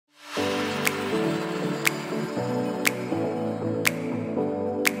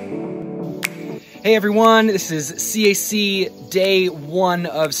Hey everyone, this is CAC day 1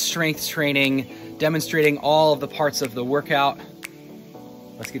 of strength training, demonstrating all of the parts of the workout.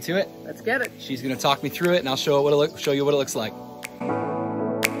 Let's get to it. Let's get it. She's gonna talk me through it and I'll show you what it looks like.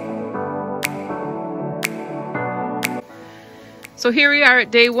 So here we are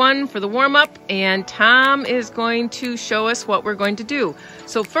at day 1 for the warm-up, and Tom is going to show us what we're going to do.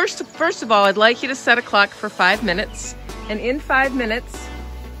 So first of all, I'd like you to set a clock for 5 minutes, and in 5 minutes,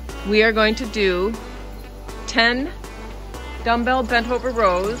 we are going to do 10 dumbbell bent over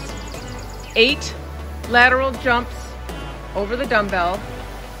rows, 8 lateral jumps over the dumbbell,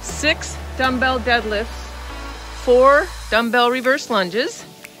 6 dumbbell deadlifts, 4 dumbbell reverse lunges,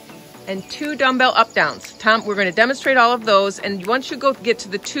 and 2 dumbbell up downs. Tom, we're going to demonstrate all of those, and once you get to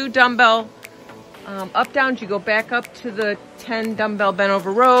the 2 dumbbell up downs, you go back up to the 10 dumbbell bent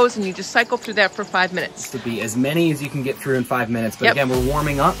over rows, and you just cycle through that for 5 minutes. This would be as many as you can get through in 5 minutes, but again, we're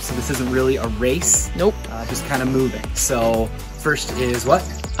warming up, so this isn't really a race. Nope. Just kind of moving. So first is what?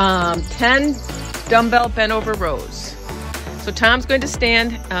 10 dumbbell bent over rows. So Tom's going to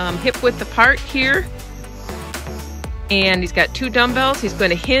stand hip width apart here, and he's got 2 dumbbells. He's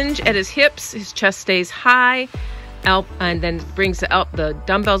going to hinge at his hips, his chest stays high, and then brings the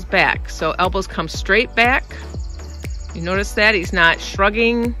dumbbells back. So elbows come straight back. You notice that he's not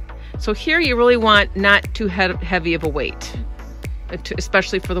shrugging. So here you really want not too heavy of a weight,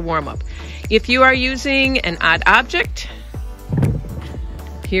 especially for the warm-up. If you are using an odd object,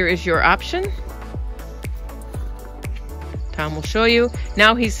 here is your option. Tom will show you.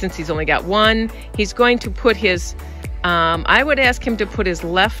 Now since he's only got 1, he's going to put his, I would ask him to put his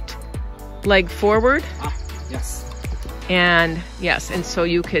left leg forward. Yes. And yes, and so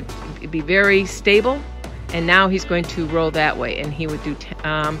you could be very stable. And now he's going to roll that way, and he would do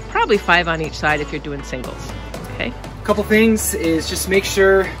probably 5 on each side if you're doing singles. Okay. A couple things is just make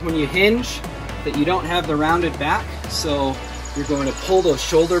sure when you hinge that you don't have the rounded back. So you're going to pull those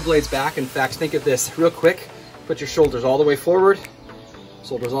shoulder blades back. In fact, think of this real quick. Put your shoulders all the way forward,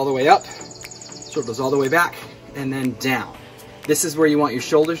 shoulders all the way up, shoulders all the way back, and then down. This is where you want your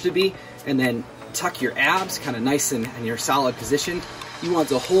shoulders to be, and then tuck your abs kind of nice in your solid position. You want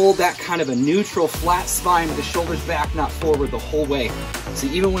to hold that kind of a neutral flat spine with the shoulders back, not forward the whole way. So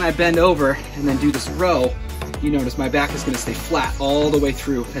even when I bend over and then do this row, you notice my back is going to stay flat all the way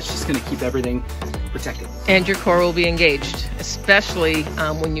through. That's just going to keep everything protected. And your core will be engaged, especially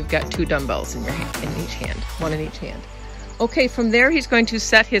when you've got 2 dumbbells in each hand, 1 in each hand. Okay, from there he's going to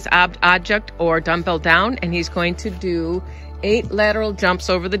set his object or dumbbell down, and he's going to do 8 lateral jumps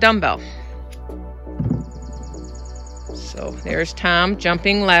over the dumbbell. So there's Tom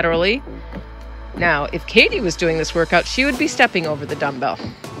jumping laterally. Now, if Katie was doing this workout, she would be stepping over the dumbbell.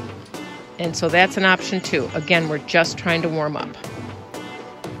 And so that's an option too. Again, we're just trying to warm up.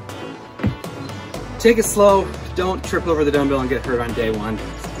 Take it slow. Don't trip over the dumbbell and get hurt on day 1.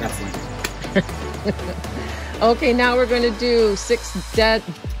 That's it. Okay, now we're going to do 6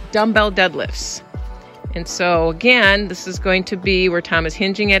 dumbbell deadlifts. And so again, this is going to be where Tom is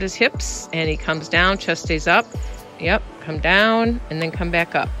hinging at his hips, and he comes down, chest stays up. Yep, come down and then come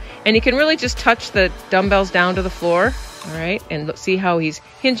back up. And you can really just touch the dumbbells down to the floor, all right? And see how he's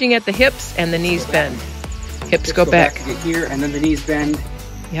hinging at the hips and the knees bend. Hips go back. Get here, and then the knees bend.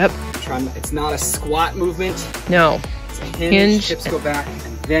 Yep. It's not a squat movement. No. It's a hinge. Hips go back,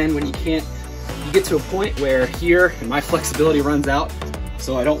 and then when you can't, you get to a point where here, and my flexibility runs out,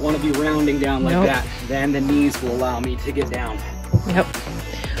 so I don't want to be rounding down like that. Then the knees will allow me to get down. Yep.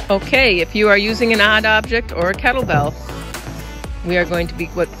 Okay, if you are using an odd object or a kettlebell, we are going to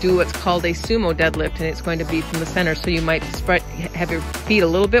do what's called a sumo deadlift, and it's going to be from the center. So you might have your feet a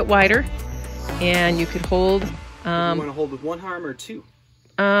little bit wider, and you could hold. You want to hold with 1 arm or 2?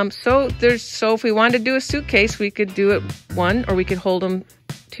 So if we wanted to do a suitcase, we could do it 1, or we could hold them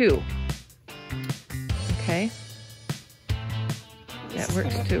 2. Okay. That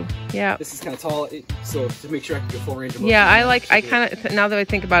works too. Yeah. This is kind of tall, so to make sure I can get full range of motion. Yeah, now that I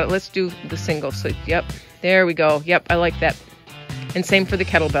think about it, let's do the single. So, yep, there we go. Yep, I like that. And same for the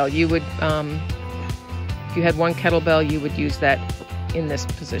kettlebell. You would, if you had 1 kettlebell, you would use that in this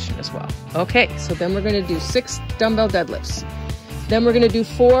position as well. Okay, so then we're going to do 6 dumbbell deadlifts. Then we're going to do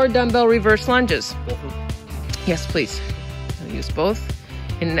 4 dumbbell reverse lunges. Both of them? Yes, please. I'll use both.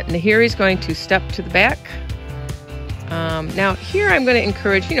 And here he's going to step to the back. Now here I'm going to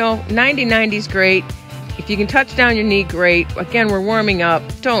encourage, 90-90 is great. If you can touch down your knee, great. Again, we're warming up.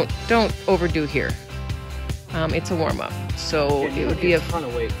 Don't overdo here. It's a warm up. So it would be a ton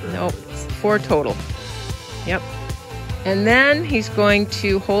of weight. Nope, 4 total. Yep. And then he's going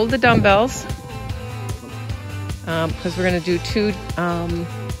to hold the dumbbells because we're going to do 2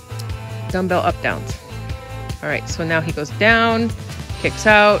 dumbbell up downs. All right, so now he goes down, kicks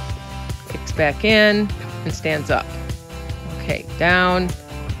out, kicks back in, and stands up. Okay, down,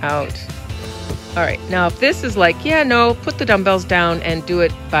 out. All right, now if this is like, yeah, no, put the dumbbells down and do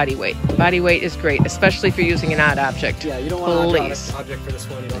it body weight. Body weight is great, especially if you're using an odd object. Yeah, you don't want an odd object for this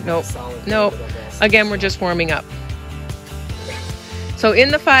one. You don't Nope. solid Nope. Again, we're just warming up. So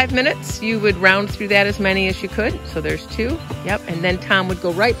in the 5 minutes, you would round through that as many as you could. So there's 2. Yep. And then Tom would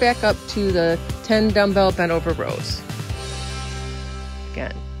go right back up to the 10 dumbbell bent over rows.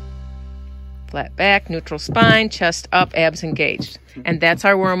 Again. Flat back, neutral spine, chest up, abs engaged. And that's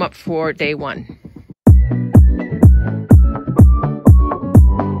our warm up for day 1.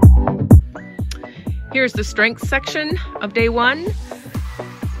 Here's the strength section of day 1.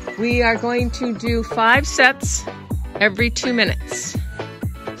 We are going to do 5 sets every 2 minutes.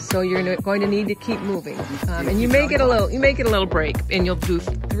 So you're going to need to keep moving. And you may get a little break, and you'll do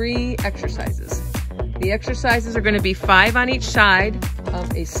 3 exercises. The exercises are going to be 5 on each side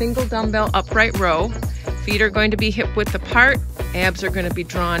of a single dumbbell upright row. Feet are going to be hip width apart. Abs are going to be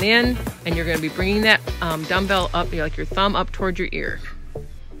drawn in, and you're going to be bringing that dumbbell up, like your thumb up toward your ear.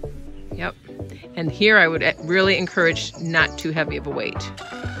 Yep. And here I would really encourage not too heavy of a weight.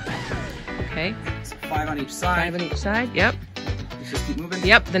 Okay. So 5 on each side. 5 on each side. Yep. Just keep moving.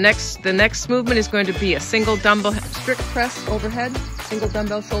 Yep. The next movement is going to be a single dumbbell strict press overhead, single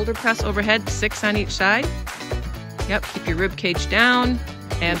dumbbell shoulder press overhead, 6 on each side. Yep. Keep your rib cage down,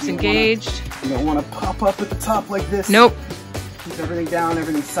 abs engaged. You don't want to pop up at the top like this. Nope. Keep everything down,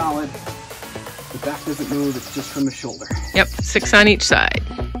 everything solid. The back doesn't move, it's just from the shoulder. Yep, 6 on each side.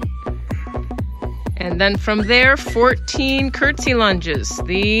 And then from there, 14 curtsy lunges.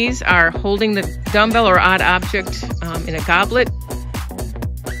 These are holding the dumbbell or odd object in a goblet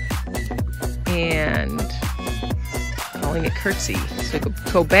and calling it curtsy. So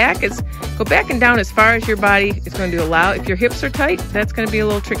go back and down as far as your body is going to allow. If your hips are tight, that's going to be a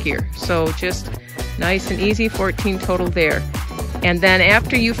little trickier. So just nice and easy, 14 total there. And then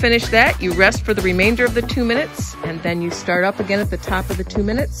after you finish that, you rest for the remainder of the 2 minutes, and then you start up again at the top of the 2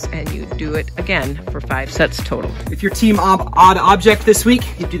 minutes, and you do it again for 5 sets total. If your team odd object this week,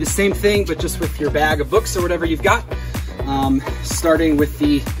 you do the same thing, but just with your bag of books or whatever you've got. Starting with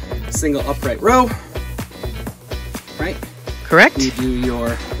the single upright row, right? Correct. You do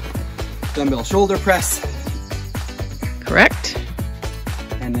your dumbbell shoulder press. Correct.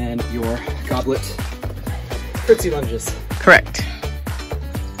 And then your goblet curtsy lunges. Correct.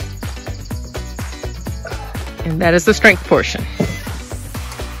 And that is the strength portion.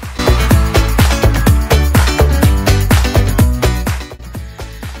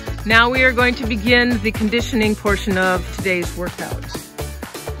 Now we are going to begin the conditioning portion of today's workout.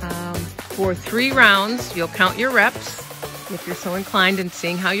 For 3 rounds, you'll count your reps if you're so inclined and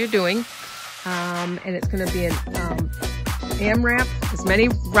seeing how you're doing. And it's going to be an AMRAP, as many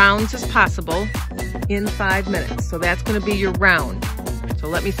rounds as possible in 5 minutes. So that's going to be your round. So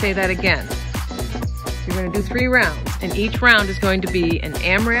let me say that again. You're going to do 3 rounds, and each round is going to be an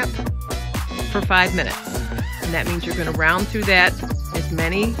AMRAP for 5 minutes. And that means you're going to round through that as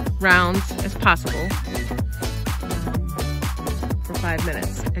many rounds as possible for 5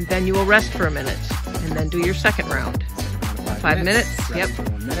 minutes. And then you will rest for a minute, and then do your second round. 5 minutes. Yep. For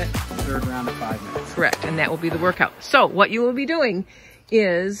 1 minute. Third round of 5 minutes. Correct, and that will be the workout. So what you will be doing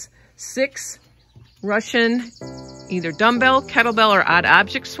is 6 Russian either dumbbell, kettlebell, or odd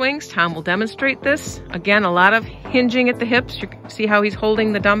object swings. Tom will demonstrate this. Again, a lot of hinging at the hips. You see how he's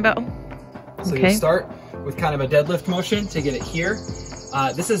holding the dumbbell? So Okay. you start with kind of a deadlift motion to get it here.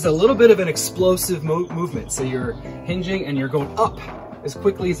 This is a little bit of an explosive movement. So you're hinging and you're going up as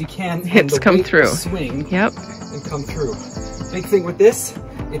quickly as you can. Hips come through. Swing. Yep. And come through. Big thing with this,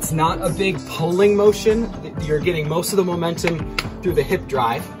 it's not a big pulling motion. You're getting most of the momentum through the hip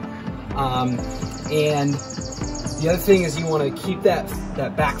drive. And the other thing is you want to keep that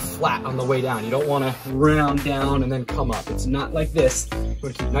back flat on the way down. You don't want to round down and then come up. It's not like this. You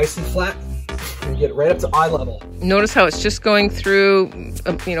want to keep it nice and flat and get it right up to eye level. Notice how it's just going through,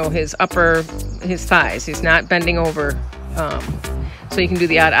 his thighs. He's not bending over. So you can do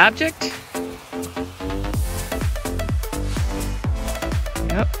the odd object.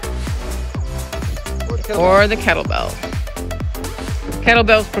 Yep. Or the kettlebell.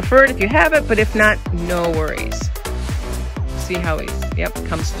 Kettlebell's preferred if you have it, but if not, no worries. See how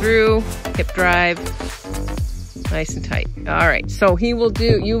comes through, hip drive, nice and tight. All right, so you will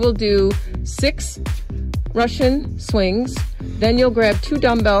do 6 Russian swings, then you'll grab 2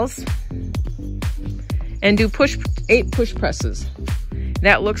 dumbbells and do 8 push presses.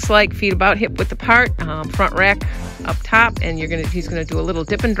 that looks like feet about hip width apart, front rack up top, and he's gonna do a little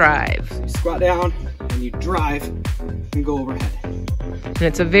dip and drive. So you squat down and you drive and go overhead. And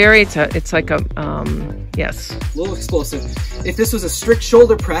it's like a, yes. A little explosive. If this was a strict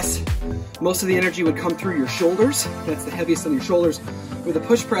shoulder press, most of the energy would come through your shoulders. That's the heaviest on your shoulders. With a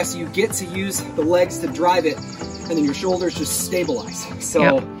push press, you get to use the legs to drive it, and then your shoulders just stabilize. So,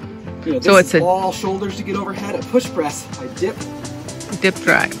 yep. You know, this is all shoulders to get overhead. At push press, I dip,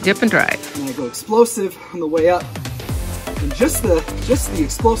 drive, dip and drive. and I go explosive on the way up. And just the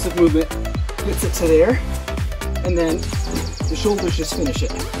explosive movement gets it to there, and then the shoulders just finish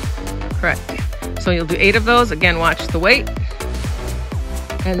it. Correct. So you'll do 8 of those. Again, watch the weight.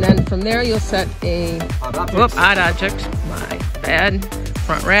 And then from there, you'll set a odd object. My bad.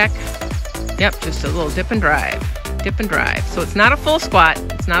 Front rack. Yep, just a little dip and drive. Dip and drive. So it's not a full squat.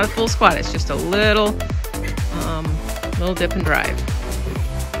 It's not a full squat. It's just a little dip and drive.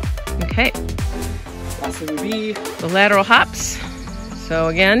 Okay. Last thing would be the lateral hops. So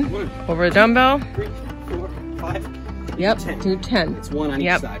again, over a dumbbell. 3, 4, 5. Yep, 10. do 10. It's 1 on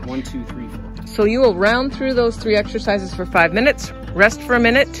each side. 1, 2, 3, 4. So you will round through those 3 exercises for 5 minutes, rest for a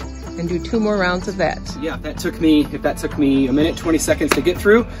minute, and do 2 more rounds of that. Yeah, if that took me a minute, 20 seconds to get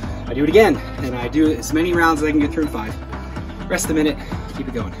through, I do it again. And I do as many rounds as I can get through in 5. Rest a minute, keep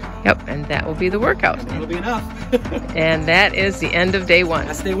it going. Yep, and that will be the workout. And that'll be enough. And that is the end of day 1.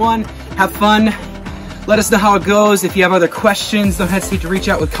 That's day 1. Have fun. Let us know how it goes. If you have other questions, don't hesitate to reach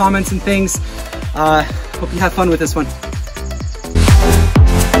out with comments and things. Hope you have fun with this one.